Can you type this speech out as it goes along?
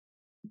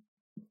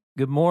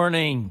Good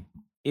morning.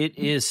 It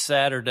is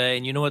Saturday,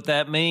 and you know what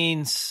that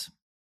means?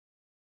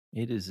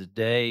 It is a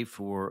day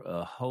for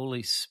a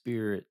Holy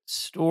Spirit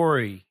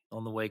story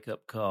on the Wake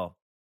Up Call.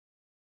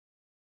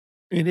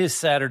 It is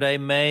Saturday,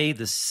 May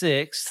the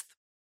 6th,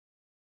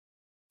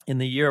 in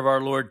the year of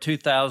our Lord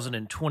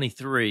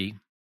 2023.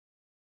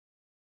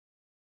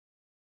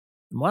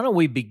 Why don't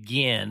we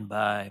begin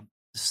by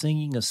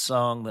singing a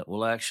song that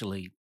will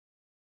actually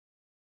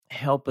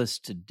help us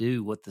to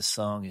do what the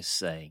song is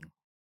saying?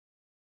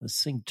 Let's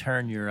sing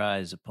Turn Your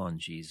Eyes Upon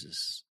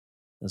Jesus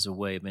as a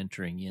way of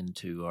entering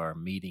into our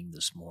meeting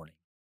this morning.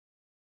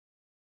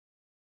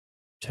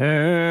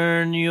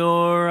 Turn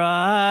your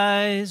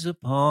eyes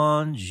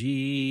upon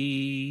Jesus.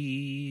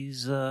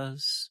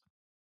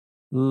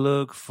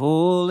 Look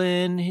full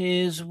in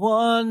his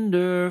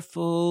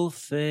wonderful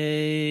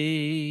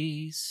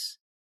face,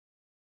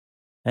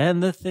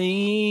 and the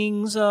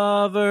things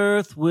of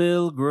earth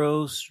will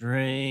grow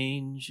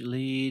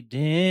strangely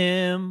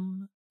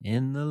dim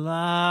in the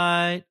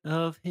light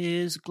of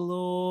his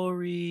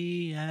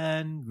glory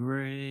and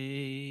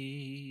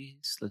grace.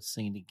 Let's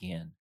sing it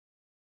again.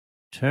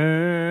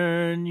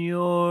 Turn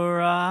your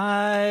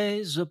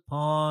eyes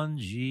upon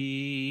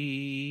Jesus.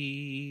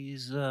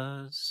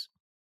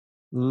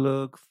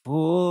 Look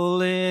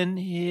full in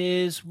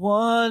his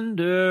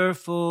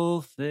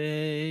wonderful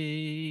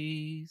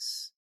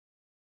face,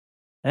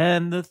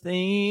 and the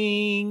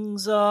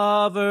things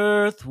of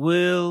earth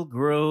will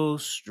grow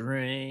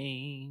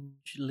strangely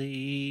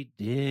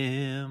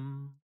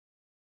dim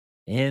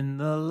in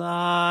the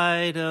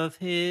light of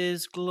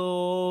his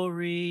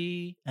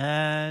glory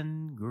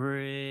and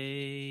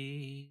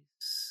grace.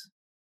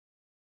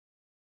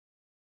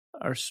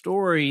 Our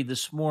story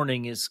this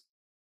morning is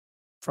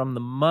from the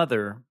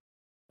mother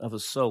of a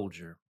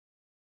soldier.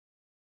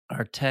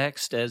 Our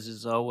text, as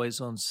is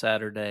always on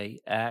Saturday,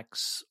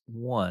 Acts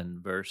 1,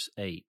 verse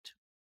 8.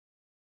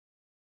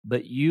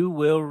 But you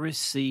will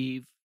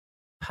receive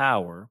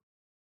power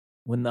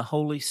when the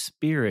Holy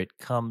Spirit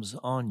comes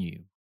on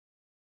you,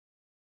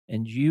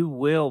 and you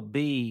will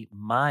be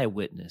my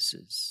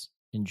witnesses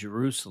in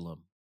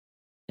Jerusalem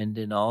and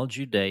in all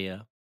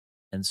Judea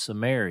and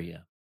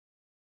Samaria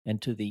and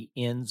to the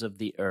ends of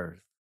the earth.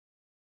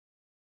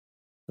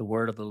 The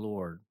word of the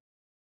Lord.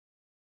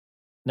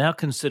 Now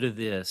consider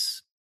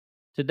this.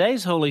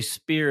 Today's Holy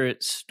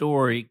Spirit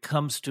story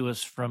comes to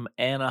us from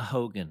Anna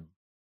Hogan.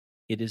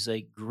 It is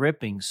a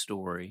gripping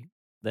story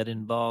that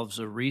involves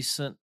a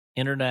recent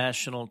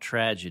international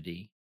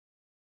tragedy,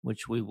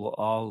 which we will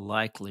all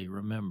likely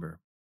remember.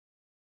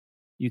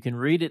 You can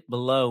read it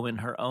below in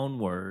her own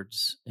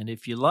words, and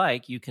if you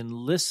like, you can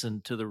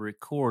listen to the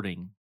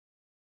recording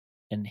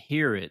and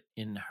hear it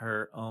in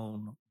her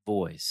own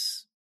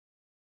voice.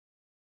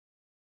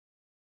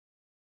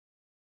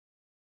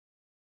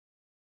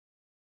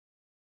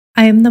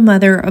 I am the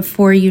mother of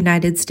 4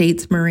 United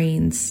States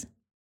Marines.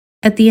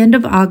 At the end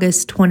of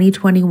August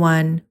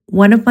 2021,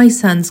 one of my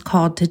sons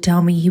called to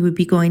tell me he would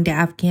be going to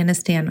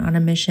Afghanistan on a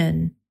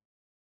mission.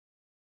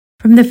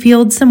 From the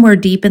field somewhere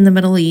deep in the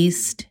Middle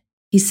East,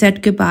 he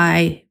said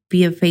goodbye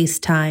via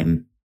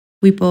FaceTime.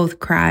 We both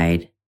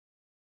cried.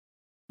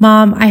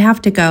 Mom, I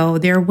have to go.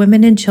 There are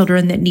women and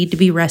children that need to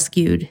be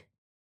rescued.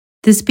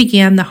 This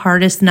began the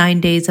hardest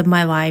 9 days of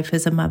my life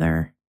as a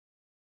mother.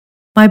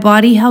 My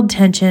body held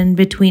tension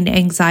between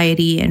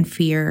anxiety and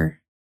fear.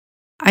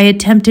 I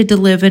attempted to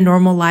live a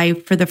normal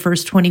life for the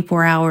first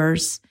 24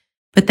 hours,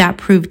 but that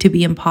proved to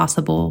be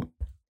impossible.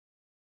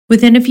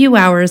 Within a few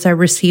hours, I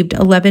received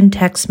 11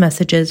 text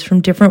messages from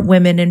different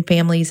women and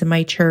families in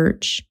my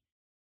church.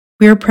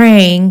 We are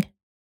praying.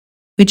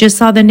 We just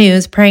saw the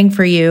news, praying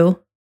for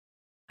you.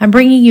 I'm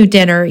bringing you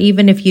dinner,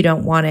 even if you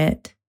don't want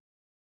it.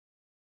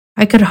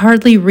 I could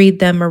hardly read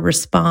them or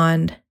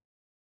respond.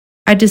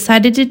 I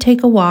decided to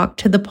take a walk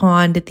to the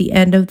pond at the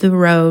end of the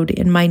road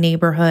in my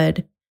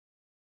neighborhood.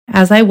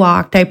 As I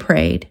walked, I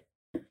prayed,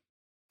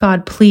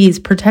 God, please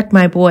protect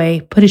my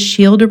boy, put a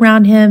shield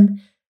around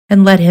him,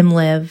 and let him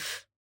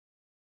live.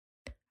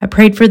 I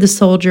prayed for the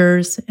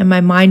soldiers, and my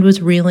mind was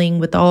reeling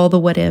with all the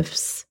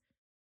what-ifs.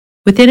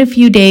 Within a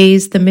few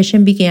days, the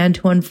mission began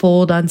to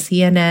unfold on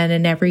CNN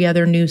and every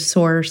other news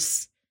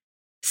source.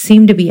 It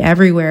seemed to be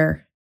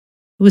everywhere.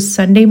 It was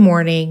Sunday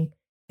morning,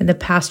 and the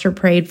pastor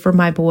prayed for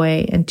my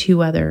boy and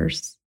 2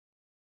 others.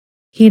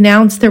 He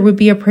announced there would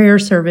be a prayer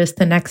service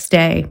the next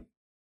day.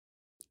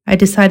 I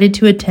decided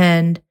to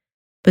attend,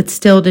 but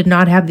still did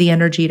not have the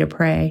energy to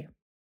pray.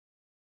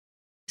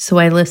 So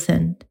I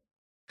listened.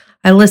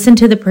 I listened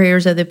to the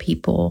prayers of the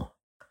people.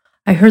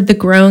 I heard the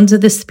groans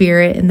of the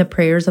Spirit and the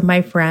prayers of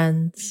my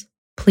friends.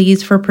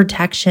 Pleas for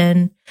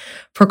protection,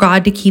 for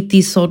God to keep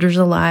these soldiers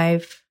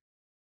alive.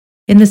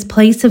 In this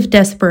place of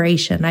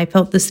desperation, I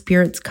felt the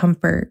Spirit's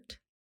comfort.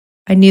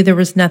 I knew there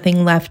was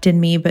nothing left in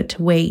me but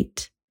to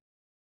wait.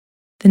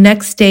 The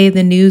next day,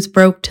 the news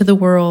broke to the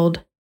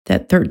world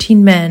that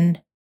 13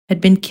 men had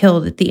been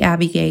killed at the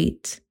Abbey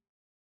Gate.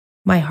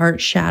 My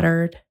heart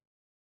shattered.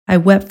 I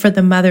wept for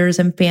the mothers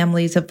and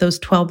families of those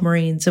 12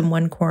 Marines and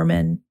 1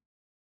 corpsman.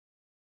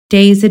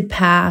 Days had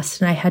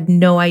passed, and I had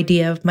no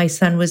idea if my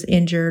son was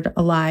injured,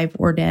 alive,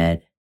 or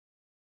dead.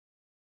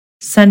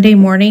 Sunday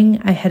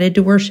morning, I headed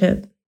to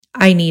worship.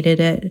 I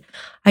needed it.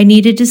 I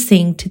needed to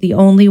sing to the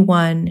only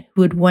one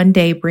who would one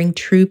day bring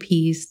true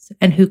peace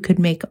and who could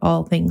make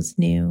all things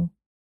new.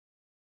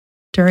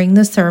 During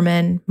the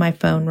sermon, my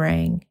phone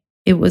rang.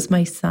 It was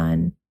my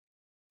son.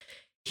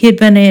 He had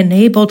been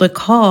unable to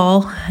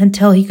call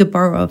until he could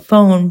borrow a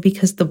phone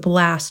because the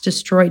blast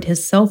destroyed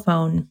his cell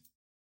phone.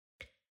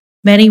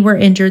 Many were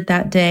injured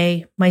that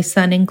day, my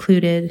son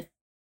included,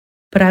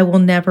 but I will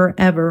never,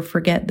 ever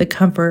forget the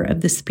comfort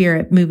of the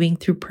Spirit moving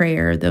through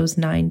prayer those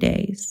 9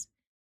 days.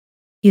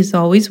 He is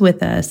always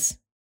with us,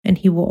 and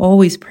he will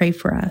always pray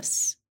for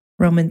us.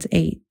 Romans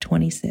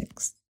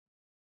 8:26.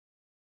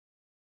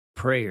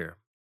 Prayer.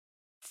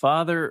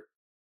 Father,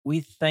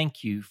 we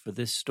thank you for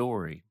this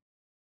story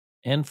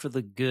and for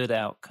the good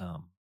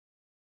outcome.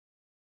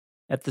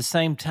 At the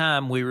same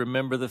time, we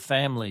remember the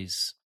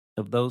families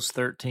of those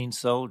 13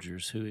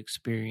 soldiers who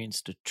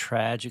experienced a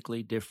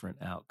tragically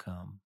different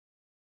outcome.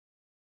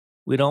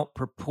 We don't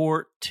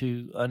purport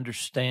to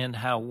understand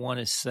how one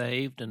is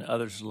saved and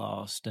others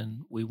lost,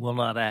 and we will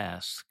not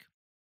ask.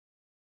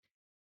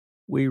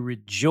 We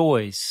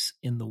rejoice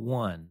in the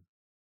one,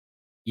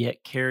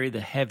 yet carry the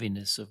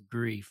heaviness of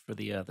grief for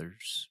the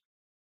others.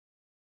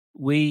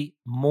 We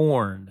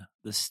mourn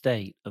the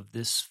state of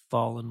this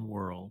fallen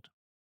world.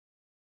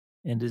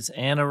 And as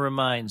Anna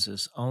reminds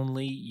us,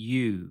 only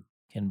you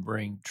can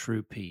bring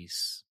true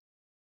peace,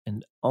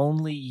 and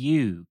only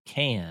you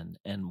can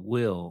and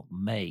will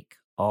make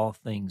all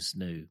things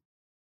new.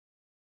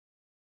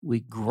 We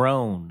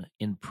groan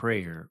in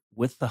prayer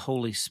with the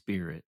Holy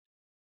Spirit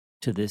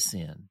to this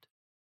end.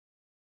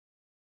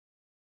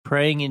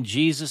 Praying in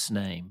Jesus'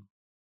 name,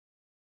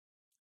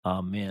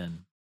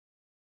 Amen.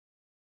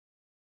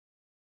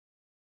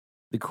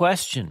 The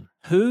question: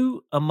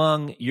 who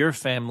among your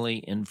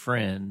family and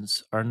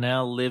friends are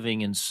now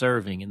living and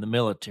serving in the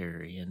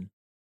military, and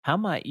how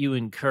might you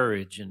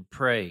encourage and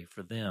pray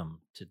for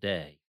them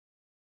today?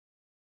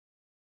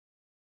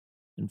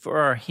 And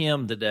for our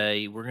hymn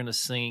today, we're going to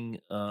sing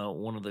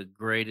one of the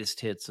greatest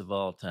hits of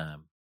all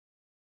time,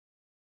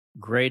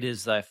 Great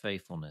is Thy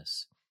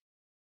Faithfulness.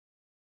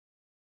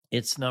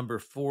 It's number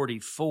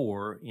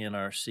 44 in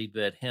our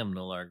Seedbed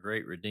hymnal, Our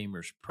Great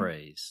Redeemer's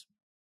Praise.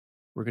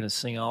 We're going to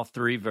sing all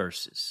 3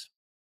 verses.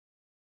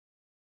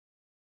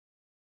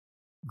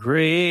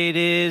 Great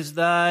is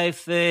thy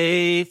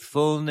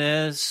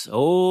faithfulness,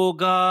 O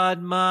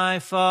God my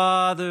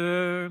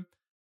Father.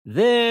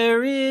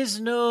 There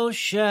is no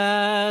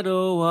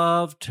shadow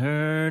of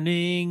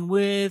turning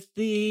with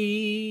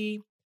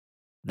thee.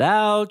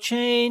 Thou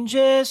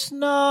changest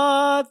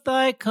not,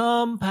 thy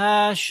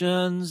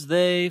compassions,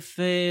 they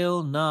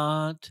fail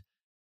not.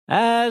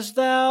 As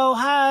thou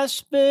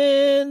hast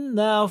been,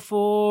 thou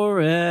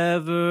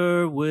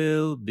forever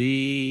will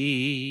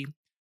be.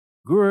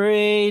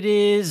 Great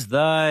is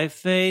thy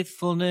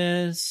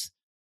faithfulness,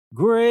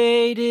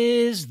 great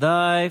is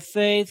thy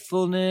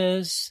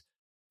faithfulness.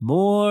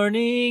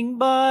 Morning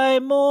by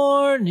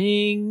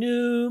morning,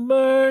 new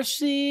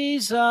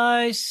mercies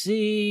I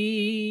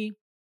see.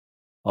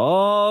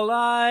 All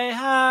I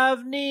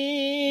have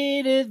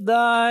needed,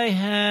 thy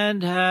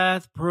hand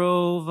hath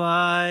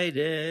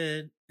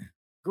provided.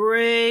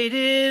 Great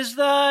is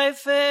thy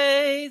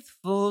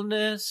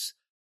faithfulness,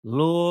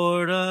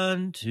 Lord,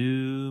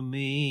 unto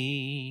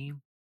me.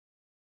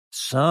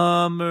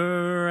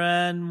 Summer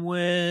and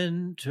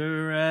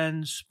winter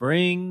and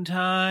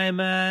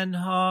springtime and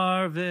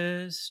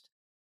harvest,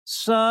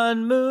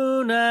 sun,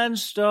 moon, and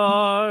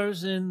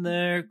stars in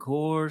their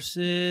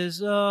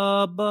courses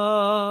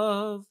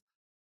above,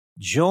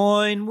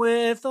 join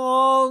with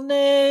all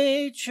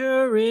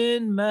nature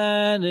in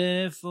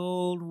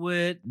manifold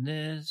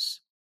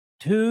witness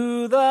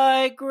to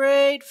thy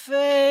great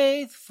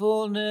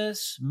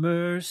faithfulness,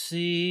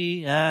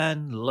 mercy,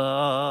 and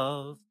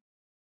love.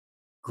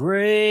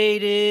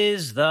 Great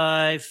is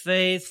thy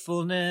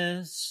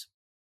faithfulness,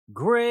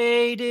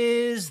 great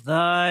is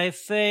thy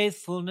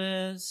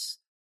faithfulness.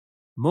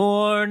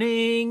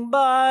 Morning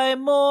by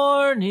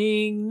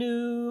morning,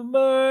 new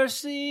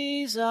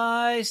mercies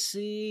I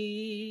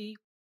see.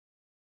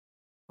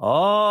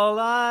 All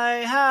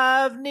I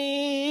have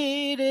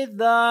needed,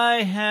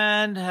 thy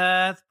hand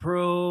hath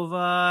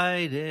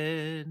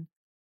provided.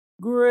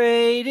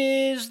 Great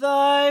is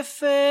thy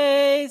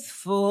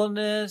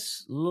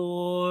faithfulness,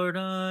 Lord,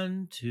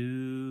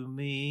 unto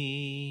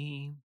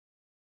me.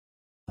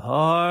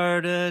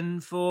 Pardon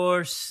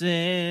for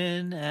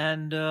sin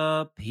and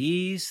a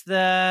peace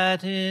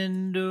that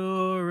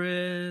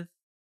endureth,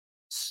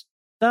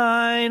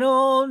 thine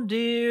own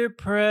dear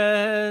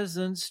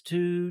presence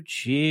to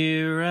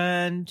cheer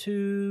and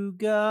to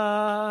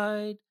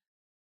guide,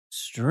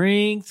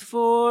 strength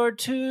for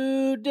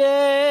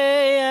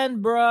today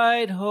and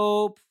bright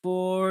hope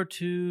for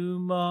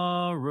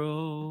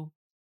tomorrow,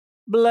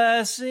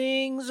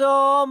 blessings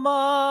all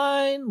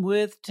mine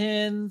with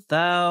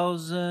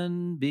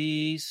 10,000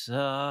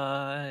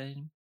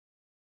 beside.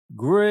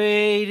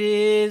 Great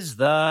is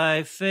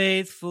thy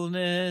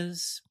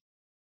faithfulness,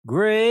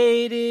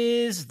 Great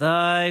is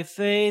thy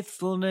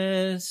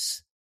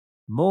faithfulness.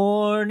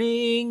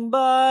 Morning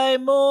by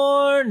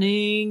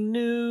morning,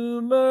 new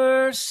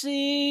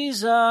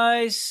mercies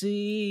I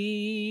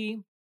see.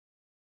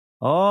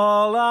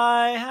 All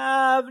I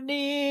have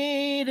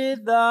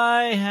needed,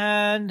 thy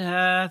hand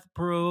hath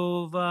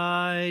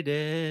provided.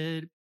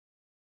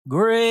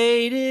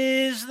 Great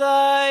is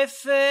thy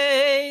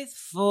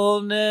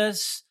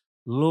faithfulness,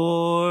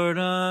 Lord,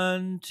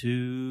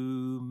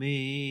 unto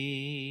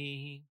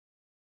me.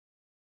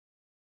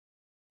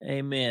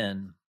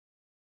 Amen.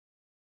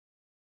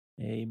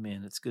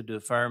 Amen. It's good to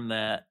affirm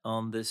that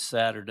on this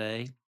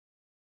Saturday.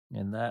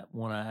 And that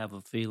one, I have a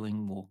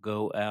feeling, will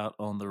go out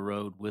on the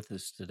road with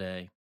us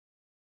today.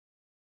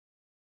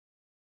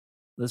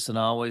 Listen,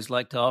 I always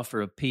like to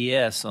offer a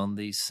P.S. on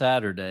these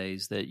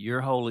Saturdays that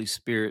your Holy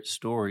Spirit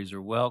stories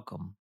are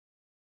welcome.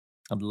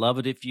 I'd love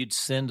it if you'd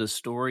send a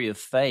story of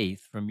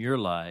faith from your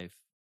life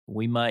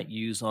we might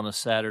use on a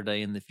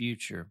Saturday in the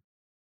future.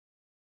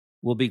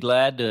 We'll be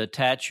glad to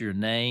attach your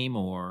name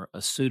or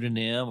a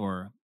pseudonym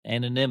or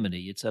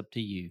anonymity. It's up to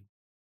you.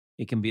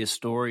 It can be a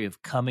story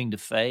of coming to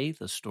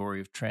faith, a story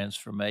of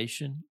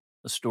transformation,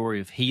 a story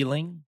of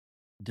healing,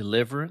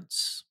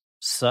 deliverance,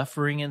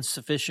 suffering and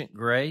sufficient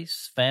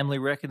grace, family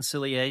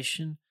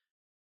reconciliation,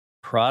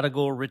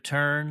 prodigal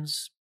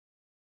returns,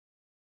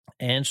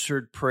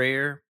 answered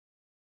prayer,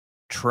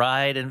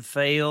 tried and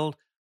failed.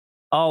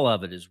 All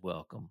of it is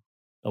welcome.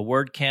 A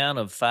word count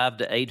of 500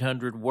 to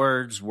 800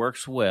 words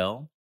works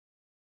well.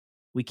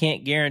 We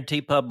can't guarantee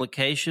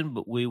publication,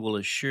 but we will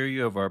assure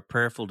you of our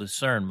prayerful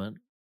discernment.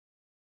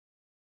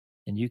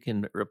 And you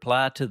can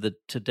reply to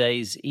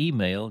today's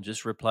email.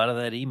 Just reply to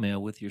that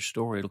email with your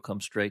story. It'll come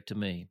straight to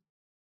me,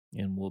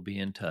 and we'll be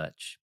in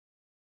touch.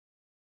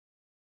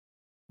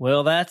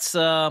 Well, that's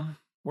where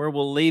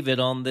we'll leave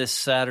it on this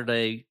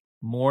Saturday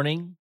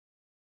morning.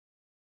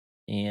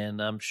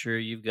 And I'm sure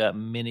you've got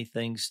many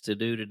things to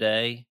do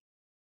today.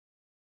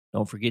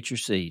 Don't forget your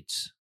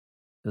seeds,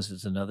 because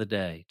it's another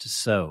day to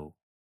sow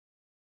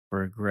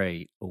for a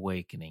great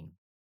awakening.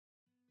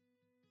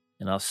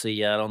 And I'll see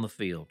you out on the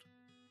field.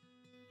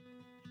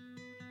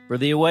 For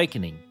The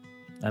Awakening,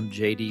 I'm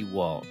J.D.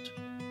 Walt.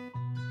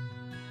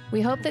 We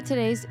hope that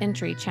today's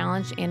entry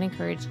challenged and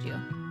encouraged you.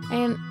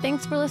 And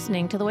thanks for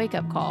listening to The Wake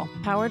Up Call,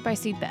 powered by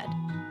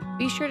Seedbed.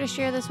 Be sure to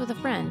share this with a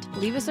friend,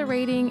 leave us a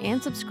rating,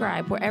 and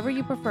subscribe wherever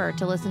you prefer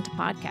to listen to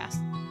podcasts.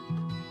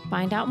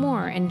 Find out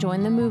more and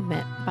join the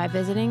movement by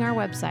visiting our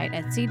website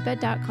at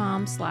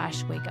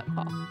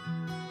seedbed.com/wakeupcall.